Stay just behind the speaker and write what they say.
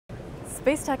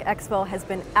Space Tech Expo has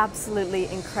been absolutely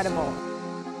incredible.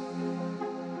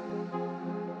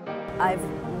 I've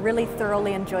really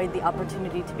thoroughly enjoyed the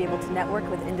opportunity to be able to network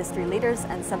with industry leaders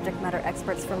and subject matter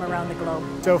experts from around the globe.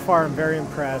 So far, I'm very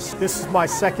impressed. This is my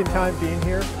second time being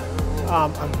here.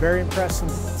 I'm very impressed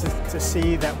to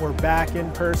see that we're back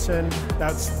in person.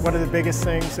 That's one of the biggest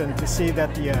things, and to see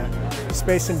that the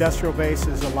Space Industrial Base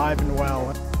is alive and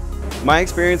well. My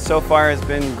experience so far has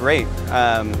been great.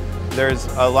 There's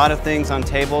a lot of things on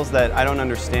tables that I don't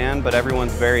understand, but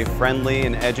everyone's very friendly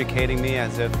and educating me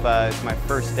as if it's my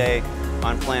first day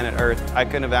on planet Earth. I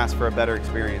couldn't have asked for a better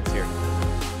experience here.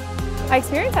 My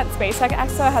experience at Space Tech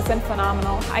Expo has been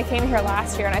phenomenal. I came here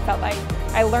last year and I felt like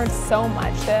I learned so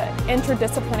much. The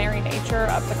interdisciplinary nature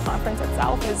of the conference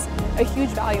itself is a huge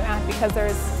value add because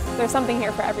there's something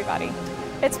here for everybody.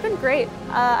 It's been great.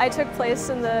 I took place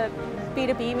in the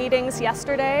B2B meetings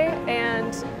yesterday,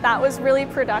 and that was really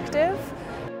productive.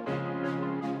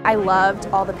 I loved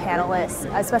all the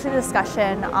panelists, especially the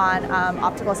discussion on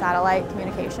optical satellite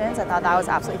communications. I thought that was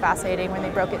absolutely fascinating when they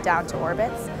broke it down to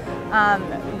orbits,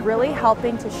 really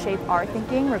helping to shape our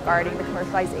thinking regarding the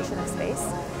commercialization of space.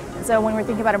 And so when we're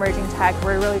thinking about emerging tech,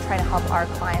 we're really trying to help our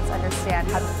clients understand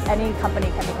how any company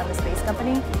can become a space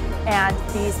company, and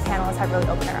these panelists have really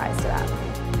opened our eyes to that.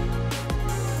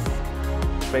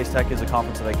 Space Tech is a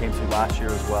conference that I came to last year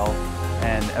as well,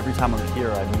 and every time I'm here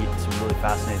I meet some really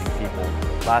fascinating people.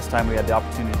 Last time we had the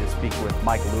opportunity to speak with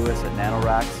Mike Lewis at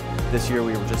NanoRacks. This year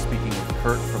we were just speaking with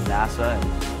Kurt from NASA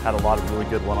and had a lot of really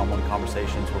good one-on-one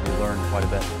conversations where we learned quite a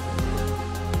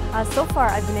bit. So far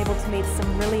I've been able to meet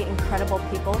some really incredible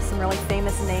people, some really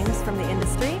famous names from the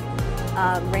industry,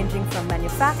 ranging from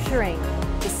manufacturing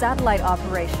to satellite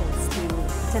operations to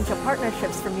potential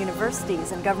partnerships from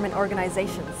universities and government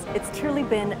organizations. It's truly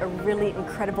been a really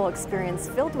incredible experience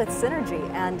filled with synergy,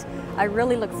 and I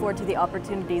really look forward to the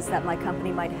opportunities that my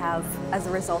company might have as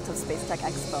a result of Space Tech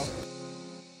Expo.